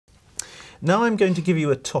Now I'm going to give you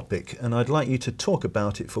a topic and I'd like you to talk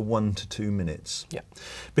about it for 1 to 2 minutes. Yeah.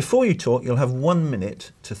 Before you talk, you'll have 1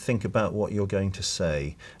 minute to think about what you're going to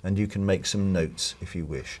say, and you can make some notes if you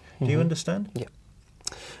wish. Do you understand? Yeah.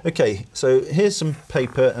 Okay, so here's some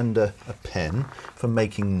paper and a pen for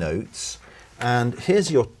making notes, and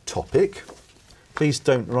here's your topic. Please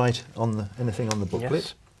don't write on anything on the booklet.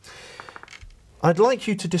 Yes. I'd like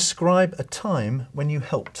you to describe a time when you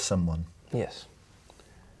helped someone. Yes.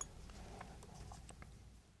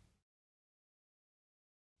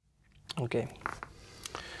 Okay.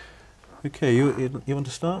 Okay, you want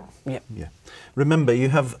to start? Yeah. Yeah. Remember, you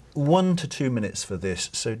have 1 to 2 minutes for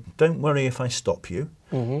this, so don't worry if I stop you.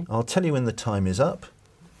 I'll tell you when the time is up.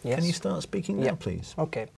 Yes. Can you start speaking now, Yeah. please? Okay.